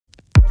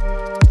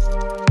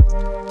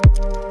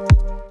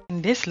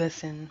In this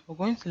lesson, we're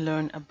going to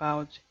learn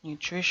about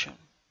nutrition,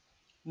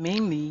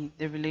 mainly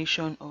the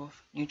relation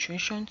of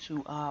nutrition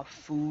to our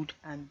food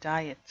and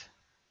diet.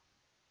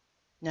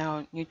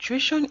 Now,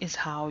 nutrition is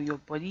how your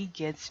body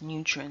gets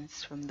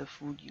nutrients from the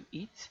food you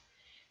eat,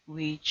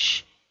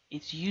 which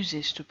it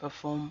uses to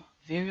perform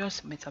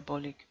various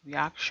metabolic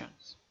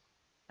reactions.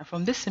 And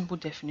from this simple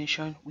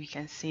definition, we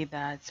can say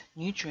that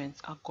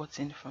nutrients are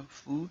gotten from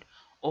food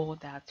or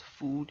that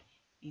food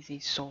is a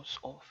source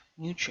of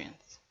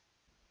nutrients.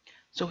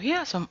 So here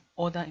are some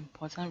other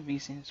important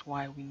reasons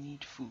why we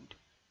need food.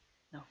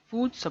 Now,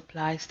 food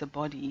supplies the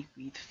body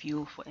with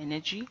fuel for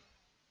energy.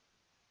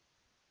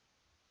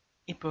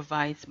 It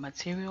provides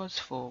materials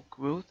for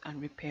growth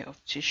and repair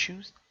of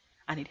tissues,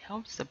 and it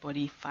helps the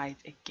body fight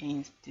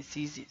against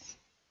diseases.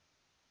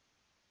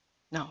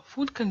 Now,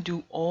 food can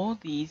do all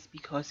these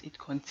because it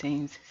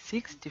contains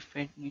 6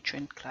 different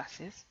nutrient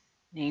classes,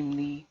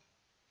 namely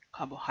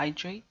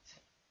carbohydrates,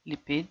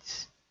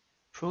 lipids,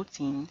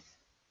 proteins,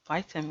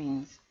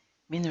 vitamins,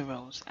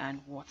 minerals, and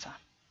water.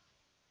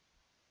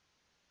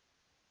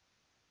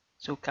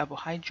 So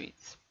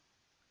carbohydrates.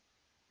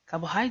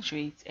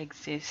 Carbohydrates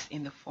exist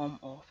in the form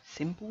of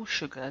simple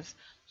sugars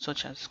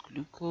such as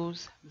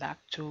glucose,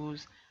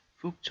 lactose,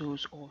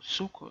 fructose, or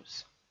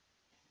sucrose.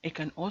 It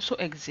can also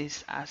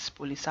exist as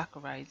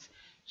polysaccharides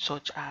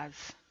such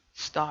as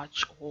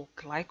starch or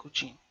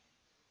glycogen.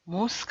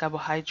 Most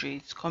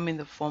carbohydrates come in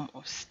the form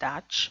of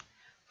starch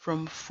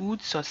from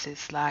food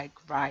sources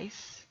like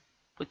rice,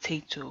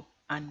 potato,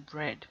 and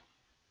bread.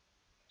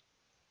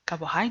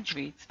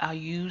 Carbohydrates are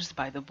used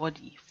by the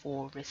body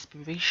for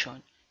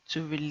respiration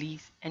to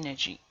release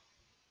energy.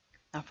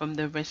 Now, from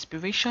the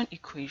respiration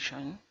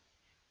equation,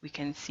 we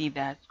can see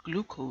that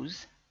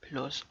glucose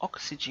plus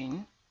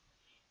oxygen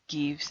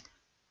gives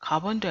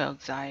carbon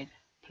dioxide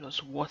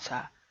plus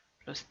water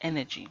plus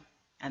energy,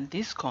 and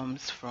this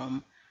comes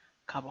from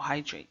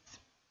carbohydrates.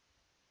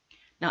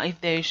 Now,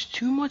 if there is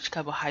too much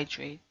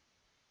carbohydrate,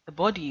 the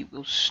body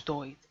will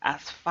store it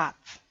as fat.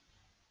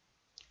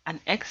 An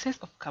excess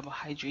of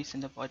carbohydrates in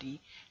the body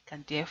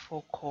can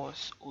therefore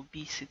cause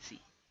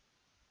obesity.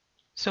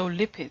 So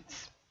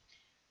lipids.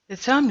 The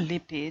term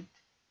lipid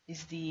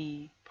is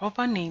the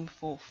proper name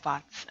for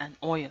fats and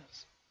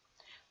oils.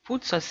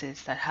 Food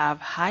sources that have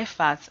high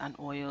fats and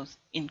oils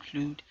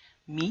include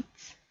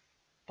meat,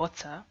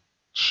 butter,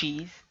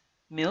 cheese,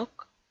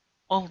 milk,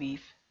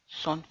 olive,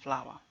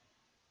 sunflower.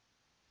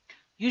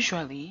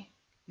 Usually,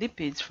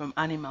 lipids from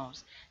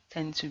animals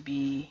tend to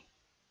be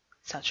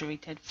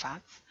saturated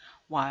fats,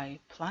 while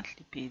plant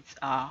lipids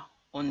are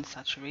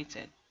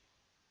unsaturated.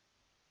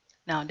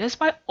 Now,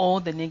 despite all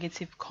the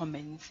negative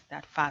comments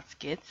that fats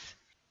gets,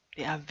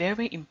 they are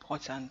very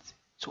important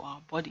to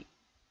our body.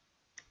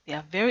 They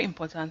are very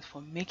important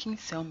for making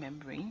cell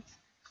membranes,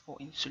 for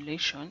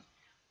insulation,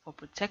 for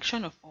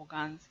protection of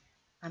organs,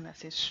 and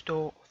as a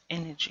store of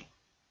energy.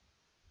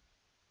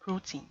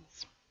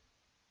 Proteins.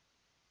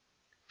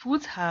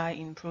 Foods high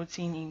in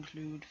protein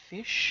include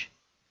fish,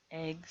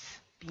 eggs,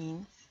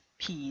 beans,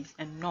 peas,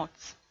 and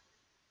nuts.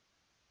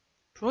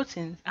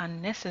 Proteins are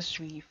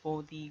necessary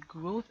for the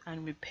growth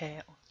and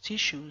repair of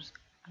tissues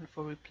and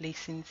for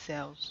replacing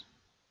cells.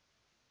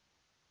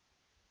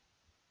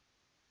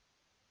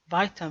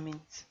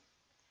 Vitamins.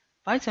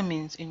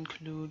 Vitamins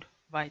include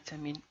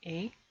vitamin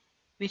A,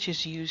 which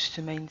is used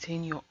to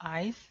maintain your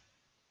eyes,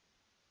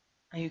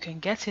 and you can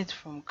get it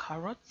from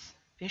carrots,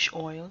 fish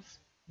oils,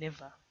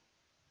 liver.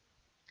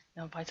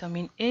 Now,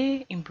 vitamin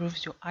A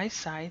improves your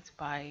eyesight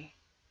by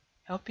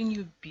helping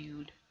you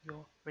build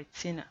your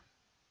retina.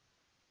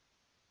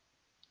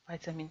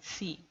 Vitamin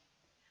C.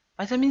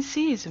 Vitamin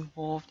C is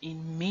involved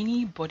in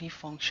many body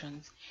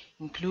functions,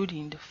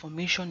 including the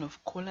formation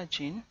of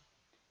collagen,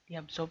 the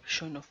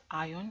absorption of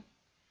iron,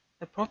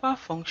 the proper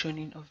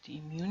functioning of the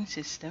immune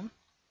system,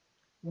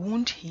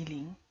 wound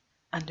healing,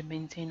 and the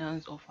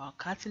maintenance of our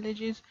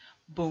cartilages,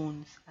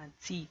 bones, and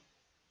teeth.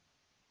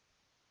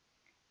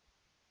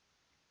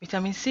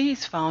 Vitamin C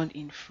is found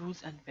in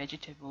fruits and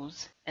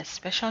vegetables,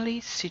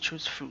 especially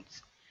citrus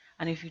fruits,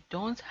 and if you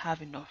don't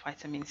have enough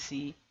vitamin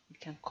C, it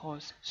can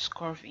cause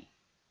scurvy.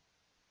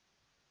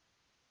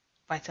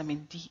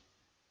 Vitamin D.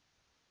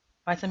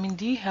 Vitamin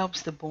D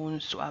helps the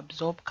bones to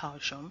absorb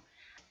calcium,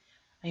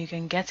 and you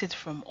can get it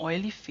from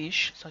oily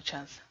fish such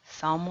as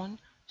salmon,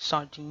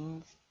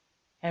 sardines,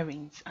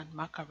 herrings, and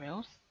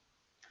mackerels,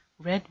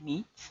 red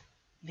meat,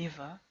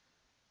 liver,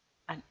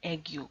 and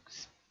egg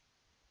yolks.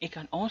 It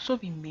can also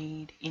be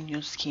made in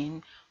your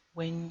skin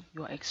when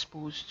you are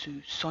exposed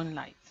to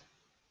sunlight.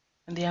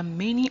 And there are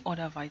many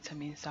other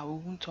vitamins that we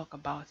won't talk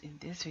about in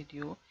this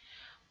video,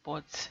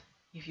 but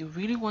if you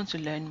really want to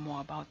learn more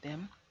about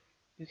them,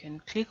 you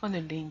can click on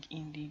the link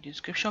in the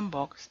description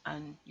box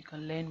and you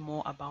can learn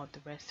more about the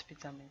rest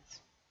vitamins.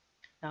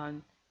 Now,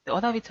 the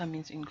other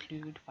vitamins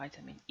include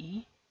vitamin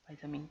E,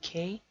 vitamin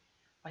K,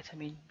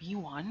 vitamin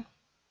B1,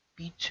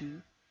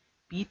 B2,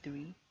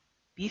 B3,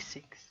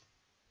 B6,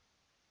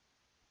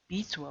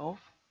 B12,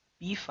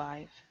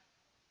 B5,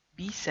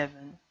 B7,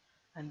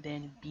 and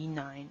then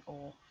B9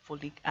 or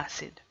folic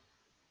acid.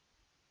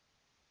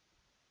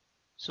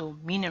 So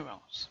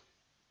minerals.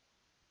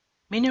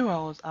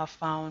 Minerals are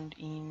found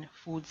in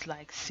foods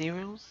like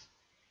cereals,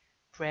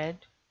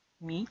 bread,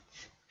 meat,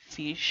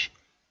 fish,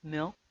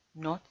 milk,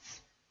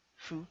 nuts,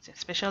 fruits,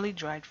 especially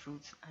dried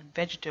fruits, and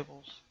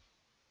vegetables.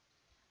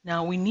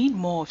 Now, we need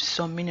more of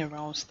some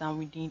minerals than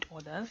we need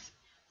others.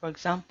 For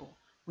example,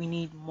 we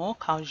need more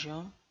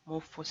calcium,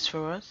 more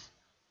phosphorus,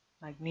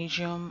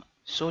 magnesium,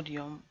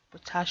 sodium,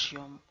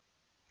 potassium,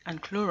 and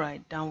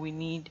chloride than we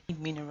need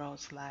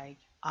minerals like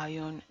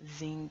iron,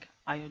 zinc,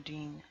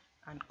 iodine,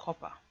 and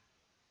copper.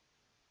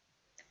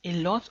 A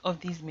lot of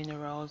these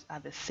minerals are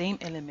the same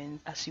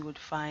elements as you would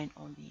find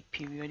on the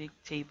periodic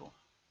table.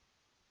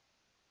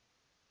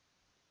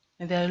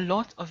 And there are a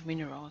lot of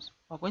minerals.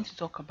 We're going to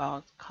talk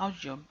about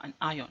calcium and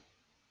iron.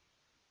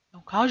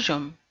 Now,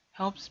 calcium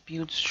helps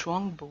build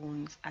strong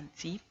bones and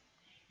teeth.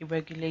 It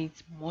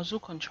regulates muscle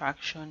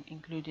contraction,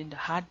 including the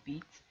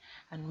heartbeat,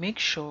 and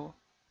makes sure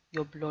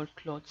your blood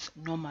clots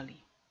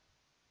normally.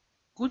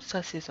 Good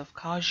sources of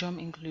calcium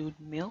include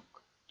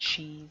milk,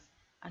 cheese,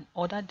 and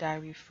other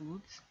dairy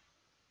foods,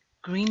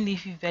 green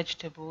leafy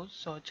vegetables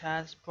such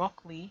as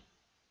broccoli,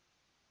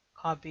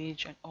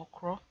 cabbage, and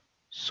okra,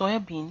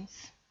 soya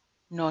beans,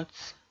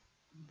 nuts,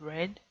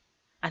 bread,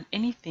 and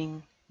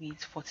anything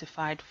with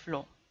fortified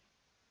flour.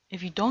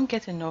 If you don't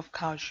get enough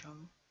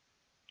calcium,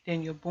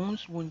 then your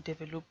bones won't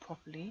develop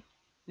properly,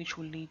 which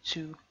will lead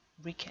to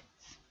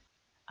rickets.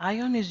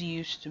 Iron is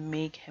used to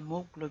make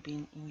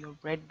hemoglobin in your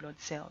red blood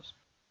cells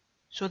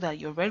so that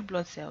your red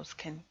blood cells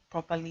can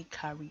properly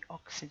carry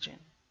oxygen.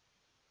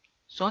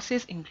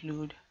 Sources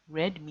include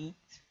red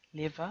meat,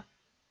 liver,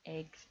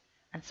 eggs,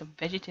 and some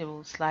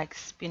vegetables like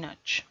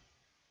spinach.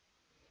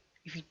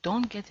 If you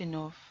don't get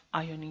enough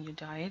iron in your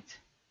diet,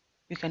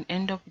 you can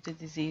end up with a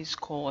disease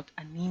called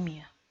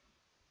anemia.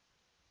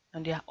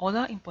 And there are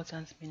other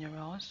important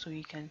minerals, so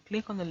you can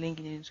click on the link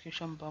in the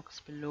description box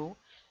below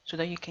so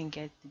that you can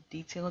get the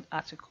detailed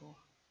article.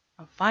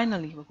 And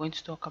finally, we're going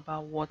to talk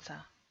about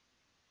water.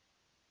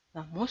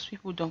 Now, most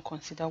people don't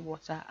consider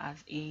water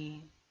as a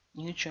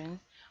nutrient,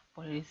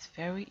 but it is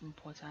very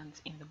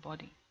important in the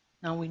body.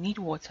 Now, we need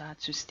water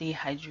to stay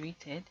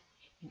hydrated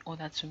in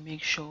order to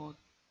make sure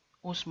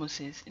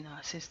osmosis in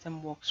our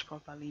system works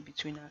properly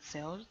between our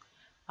cells,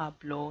 our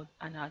blood,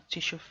 and our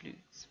tissue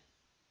fluids.